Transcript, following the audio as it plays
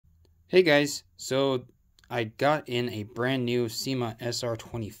Hey guys, so I got in a brand new Cyma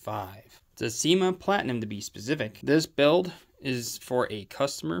SR25. It's a Cyma Platinum to be specific. This build is for a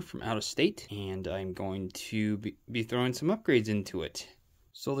customer from out of state, and I'm going to be throwing some upgrades into it.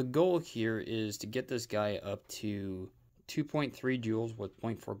 So the goal here is to get this guy up to 2.3 joules with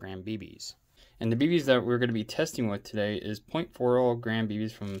 0.4 gram BBs. And the BBs that we're going to be testing with today is 0.40 gram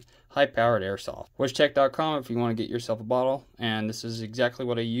BBs from high-powered Airsoft. Wyshtech.com if you want to get yourself a bottle, and this is exactly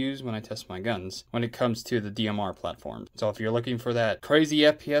what I use when I test my guns when it comes to the DMR platform. So if you're looking for that crazy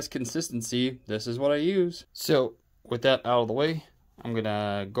FPS consistency, this is what I use. So with that out of the way, I'm going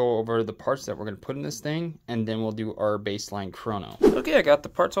to go over the parts that we're going to put in this thing, and then we'll do our baseline chrono. Okay, I got the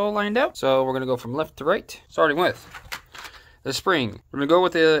parts all lined out. So we're going to go from left to right, starting with the spring. We're going to go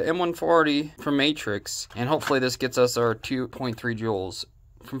with the M140 from Matrix, and hopefully this gets us our 2.3 joules.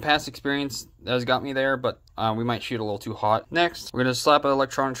 From past experience, that has got me there, but we might shoot a little too hot. Next, we're going to slap an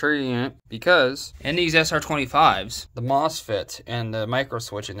electronic trigger unit, because in these SR25s, the MOSFET and the micro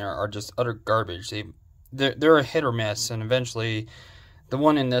switch in there are just utter garbage. They're a hit or miss, and eventually the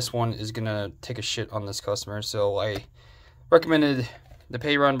one in this one is going to take a shit on this customer, so I recommended the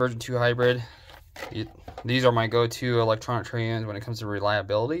Payrun version 2 hybrid. These are my go-to electronic trigger when it comes to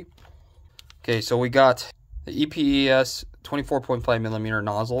reliability. Okay, so we got the EPES 24.5mm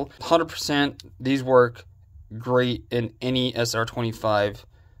nozzle. 100%, these work great in any SR25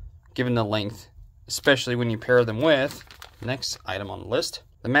 given the length, especially when you pair them with, next item on the list,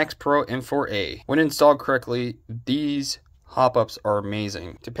 the Max Pro M4A. When installed correctly, these hop-ups are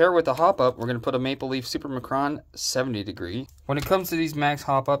amazing. To pair with the hop-up, we're going to put a Maple Leaf Super Micron 70 degree. When it comes to these Max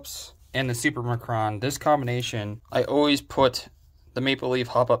hop-ups and the Super Micron, this combination, I always put the Maple Leaf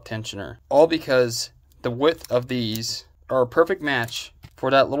hop-up tensioner. All because the width of these are a perfect match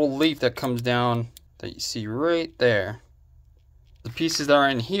for that little leaf that comes down that you see right there. The pieces that are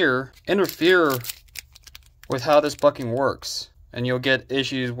in here interfere with how this bucking works, and you'll get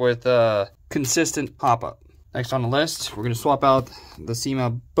issues with consistent hop-up. Next on the list, we're going to swap out the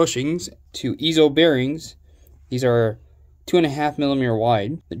Cyma bushings to EZO bearings. These are 2.5mm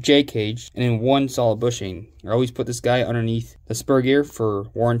wide, the J cage, and in one solid bushing. I always put this guy underneath the spur gear for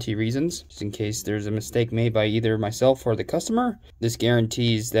warranty reasons, just in case there's a mistake made by either myself or the customer. This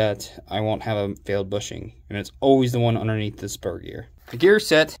guarantees that I won't have a failed bushing, and it's always the one underneath the spur gear. The gear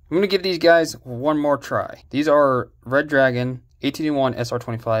set, I'm going to give these guys one more try. These are Red Dragon 18-1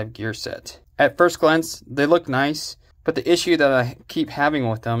 SR25 gear set. At first glance, they look nice, but the issue that I keep having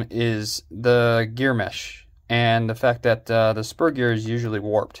with them is the gear mesh and the fact that the spur gear is usually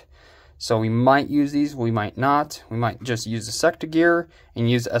warped. So we might use these, we might not. We might just use the sector gear and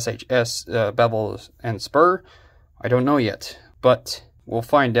use SHS bevel and spur. I don't know yet, but we'll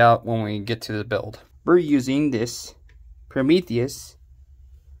find out when we get to the build. We're using this Prometheus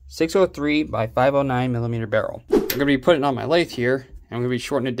 603 by 509mm barrel. I'm going to be putting it on my lathe here, and I'm going to be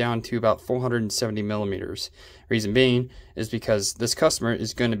shortening it down to about 470mm. Reason being is because this customer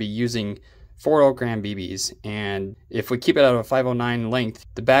is going to be using 40 gram BBs, and if we keep it at a 509 length,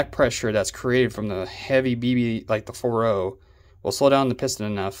 the back pressure that's created from the heavy BB like the 40 will slow down the piston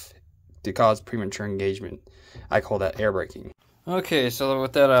enough to cause premature engagement. I call that air braking. Okay, so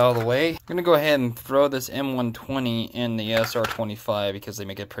with that out of the way, I'm going to go ahead and throw this M120 in the SR25 because they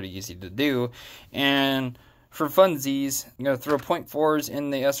make it pretty easy to do. And for funsies, I'm going to throw 0.4s in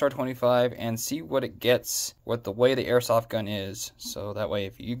the SR25 and see what it gets with the way the airsoft gun is. So that way,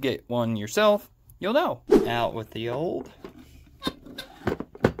 if you get one yourself, you'll know. Out with the old.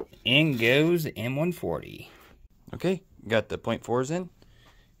 In goes the M140. Okay, got the 0.4s in.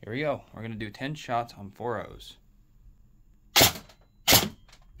 Here we go. We're going to do 10 shots on 4.0s.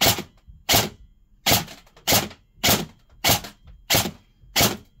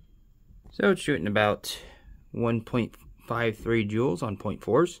 So it's shooting about 1.53 joules on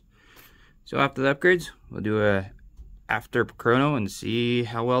 0.4s. So after the upgrades, we'll do a after chrono and see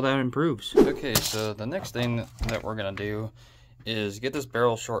how well that improves. Okay, so the next thing that we're gonna do is get this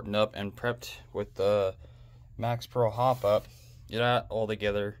barrel shortened up and prepped with the Max Pro hop up. Get that all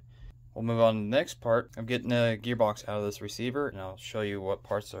together. We'll move on to the next part of getting the gearbox out of this receiver, and I'll show you what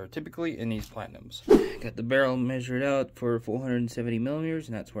parts are typically in these Platinums. Got the barrel measured out for 470mm,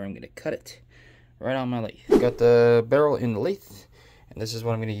 and that's where I'm gonna cut it. Right on my lathe. Got the barrel in the lathe, and this is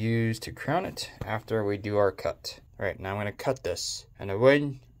what I'm going to use to crown it after we do our cut. Alright, now I'm going to cut this. And a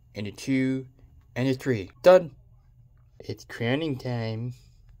 1, and a 2, and a 3. Done! It's crowning time.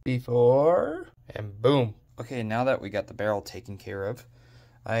 Before, and boom. Okay, now that we got the barrel taken care of,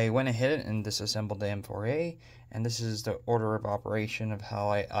 I went ahead and disassembled the M4A, and this is the order of operation of how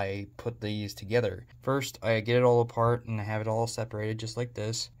I put these together. First, I get it all apart and I have it all separated just like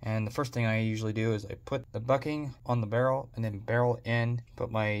this. And the first thing I usually do is I put the bucking on the barrel and then barrel in, put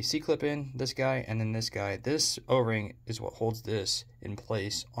my C-clip in, this guy, and then this guy. This O-ring is what holds this in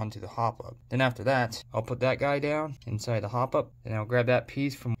place onto the hop-up. Then after that, I'll put that guy down inside the hop-up, and I'll grab that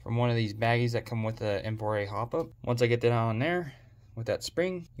piece from one of these baggies that come with the M4A hop-up. Once I get that on there, with that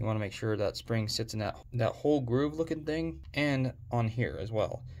spring, you want to make sure that spring sits in that whole groove looking thing and on here as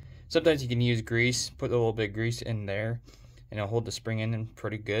well. Sometimes you can use grease, put a little bit of grease in there, and it'll hold the spring in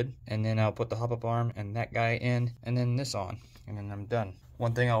pretty good. And then I'll put the hop-up arm and that guy in, and then this on, and then I'm done.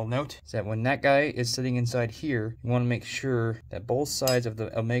 One thing I'll note is that when that guy is sitting inside here, you want to make sure that both sides of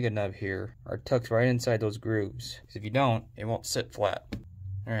the Omega nub here are tucked right inside those grooves. Because if you don't, it won't sit flat.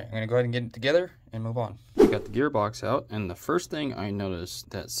 Alright, I'm going to go ahead and get it together and move on. I got the gearbox out, and the first thing I noticed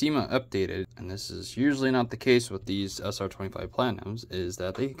that Cyma updated, and this is usually not the case with these SR25 Platinums, is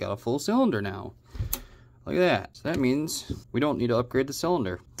that they got a full cylinder now. Look at that. So that means we don't need to upgrade the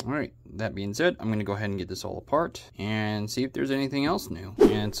cylinder. Alright, that being said, I'm going to go ahead and get this all apart and see if there's anything else new.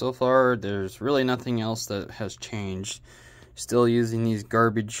 And so far, there's really nothing else that has changed. Still using these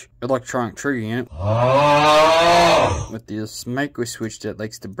garbage electronic trigger unit with this micro switch that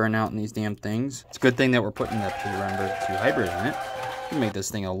likes to burn out in these damn things. It's a good thing that we're putting that P-Run 2 hybrid in it. To make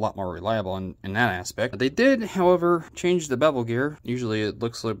this thing a lot more reliable in that aspect. They did, however, change the bevel gear. Usually it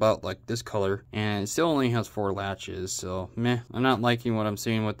looks about like this color, and it still only has 4 latches, so meh. I'm not liking what I'm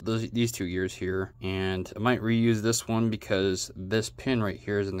seeing with these 2 gears here, and I might reuse this one because this pin right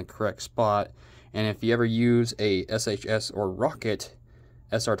here is in the correct spot. And if you ever use a SHS or Rocket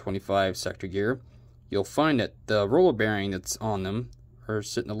SR25 sector gear, you'll find that the roller bearing that's on them are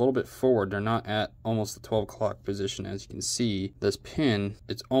sitting a little bit forward. They're not at almost the 12 o'clock position. As you can see, this pin,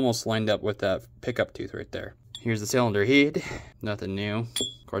 it's almost lined up with that pickup tooth right there. Here's the cylinder head. Nothing new.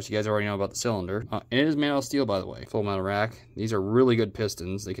 Of course, you guys already know about the cylinder. It is made out of steel, by the way. Full metal rack. These are really good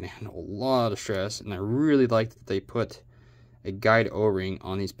pistons. They can handle a lot of stress, and I really like that they put a guide O-ring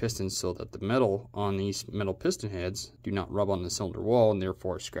on these pistons so that the metal on these metal piston heads do not rub on the cylinder wall and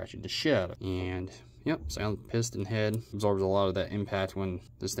therefore scratching the shit out of it. And yep, silent piston head absorbs a lot of that impact when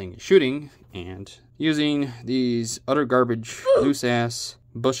this thing is shooting. And using these utter garbage loose ass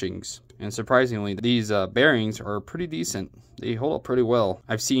bushings, and surprisingly these bearings are pretty decent. They hold up pretty well.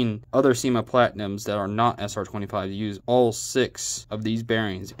 I've seen other Cyma Platinums that are not SR25 use all 6 of these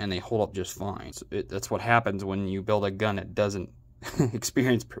bearings and they hold up just fine. So that's what happens when you build a gun that doesn't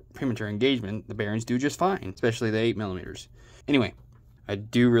experience premature engagement. The bearings do just fine, especially the 8mm. Anyway, I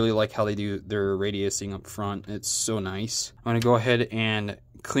do really like how they do their radiusing up front. It's so nice. I'm going to go ahead and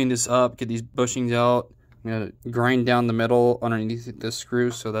clean this up, get these bushings out. I'm going to grind down the metal underneath the screw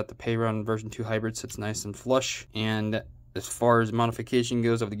so that the P-Run version 2 hybrid sits nice and flush. And as far as modification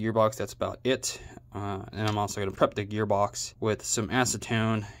goes of the gearbox, that's about it. And I'm also going to prep the gearbox with some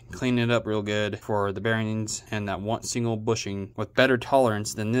acetone, clean it up real good for the bearings and that one single bushing with better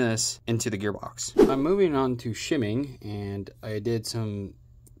tolerance than this into the gearbox. I'm moving on to shimming, and I did some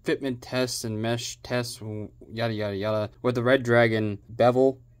fitment tests and mesh tests, yada yada yada, with the Red Dragon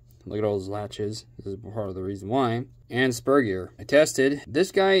bevel. Look at all those latches. This is part of the reason why. And spur gear. I tested.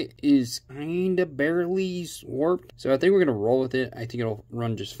 This guy is kinda barely warped, so I think we're gonna roll with it. I think it'll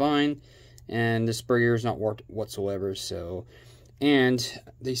run just fine. And the spur gear is not warped whatsoever, so. And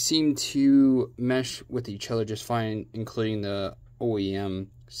they seem to mesh with each other just fine, including the OEM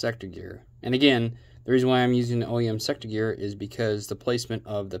sector gear. And again, the reason why I'm using the OEM sector gear is because the placement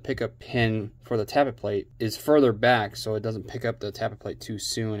of the pickup pin for the tappet plate is further back, so it doesn't pick up the tappet plate too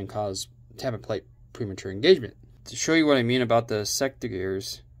soon and cause tappet plate premature engagement. To show you what I mean about the sector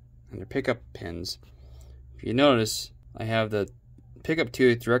gears and their pickup pins, if you notice, I have the pickup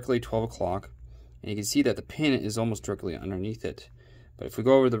tooth directly 12 o'clock, and you can see that the pin is almost directly underneath it. But if we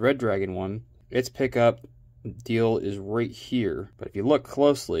go over the Red Dragon one, its pickup deal is right here. But if you look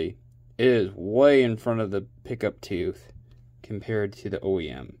closely, it is way in front of the pickup tooth compared to the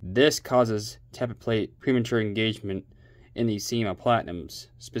OEM. This causes tappet plate premature engagement in these Cyma Platinums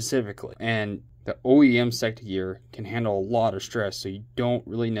specifically. And the OEM sector gear can handle a lot of stress, so you don't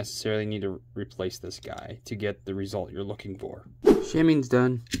really necessarily need to replace this guy to get the result you're looking for. Shimming's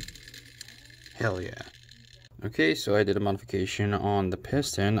done. Hell yeah. Okay, so I did a modification on the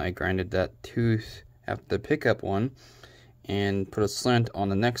piston. I grinded that tooth after the pickup one and put a slant on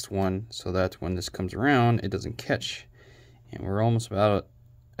the next one so that when this comes around, it doesn't catch. And we're almost about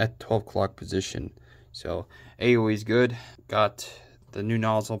at 12 o'clock position. So AOE is good. Got the new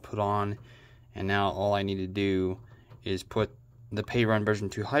nozzle put on, and now all I need to do is put the pay run version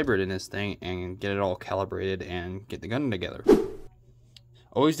 2 hybrid in this thing and get it all calibrated and get the gun together.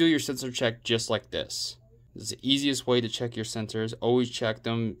 Always do your sensor check just like this. This is the easiest way to check your sensors. Always check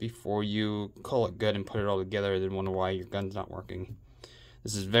them before you call it good and put it all together, then wonder why your gun's not working.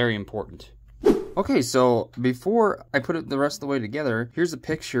 This is very important. Okay, so before I put it the rest of the way together, here's a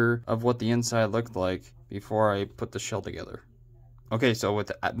picture of what the inside looked like before I put the shell together. Okay, so with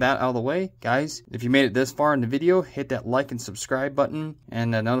that out of the way, guys, if you made it this far in the video, hit that like and subscribe button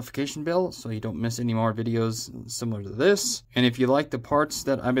and the notification bell so you don't miss any more videos similar to this. And if you like the parts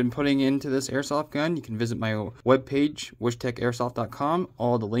that I've been putting into this airsoft gun, you can visit my webpage, wyshtechairsoft.com.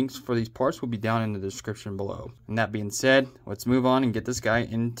 All the links for these parts will be down in the description below. And that being said, let's move on and get this guy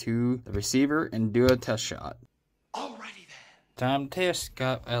into the receiver and do a test shot. Time to test.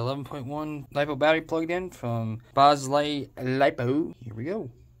 Got a 11.1 LiPo battery plugged in from Bosley LiPo. Here we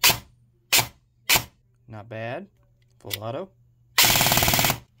go. Not bad. Full auto.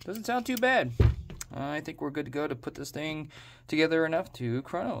 Doesn't sound too bad. I think we're good to go to put this thing together enough to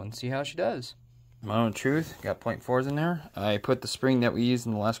chrono and see how she does. Moment of truth. Got 0.4s in there. I put the spring that we used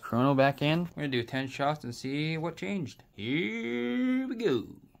in the last chrono back in. We're going to do 10 shots and see what changed. Here we go.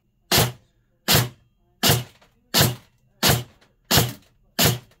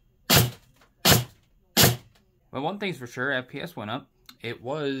 Well, one thing's for sure, FPS went up. It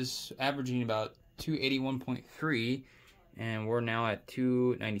was averaging about 281.3, and we're now at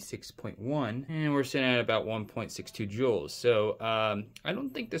 296.1, and we're sitting at about 1.62 joules. So, I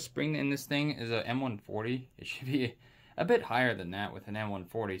don't think the spring in this thing is a M140. It should be a bit higher than that with an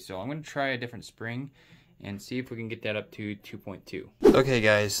M140. So I'm going to try a different spring and see if we can get that up to 2.2. Okay,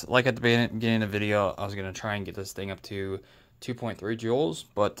 guys, like at the beginning of the video, I was going to try and get this thing up to 2.3 joules,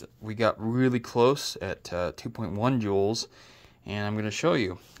 but we got really close at 2.1 joules, and I'm going to show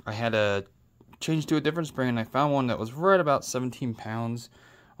you. I had to change to a different spring, and I found one that was right about 17 pounds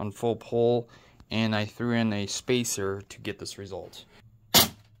on full pull, and I threw in a spacer to get this result.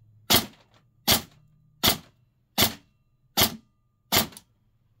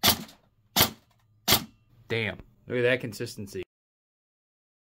 Damn, look at that consistency.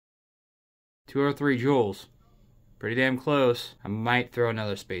 203 joules. Pretty damn close. I might throw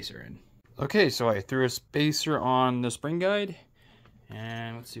another spacer in. Okay, so I threw a spacer on the spring guide,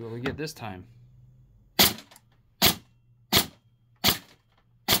 and let's see what we get this time.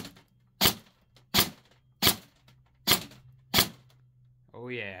 Oh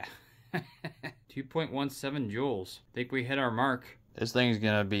yeah. 2.17 joules. Think we hit our mark. This thing's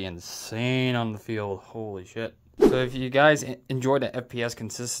gonna be insane on the field. Holy shit. So if you guys enjoy the FPS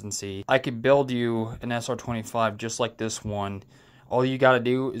consistency, I could build you an SR25 just like this one. All you gotta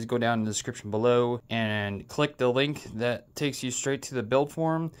do is go down in the description below and click the link that takes you straight to the build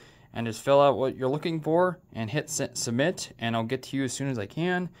form and just fill out what you're looking for and hit submit, and I'll get to you as soon as I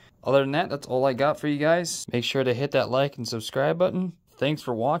can. Other than that, that's all I got for you guys. Make sure to hit that like and subscribe button. Thanks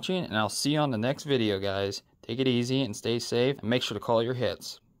for watching, and I'll see you on the next video, guys. Take it easy and stay safe, and make sure to call your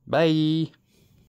hits. Bye!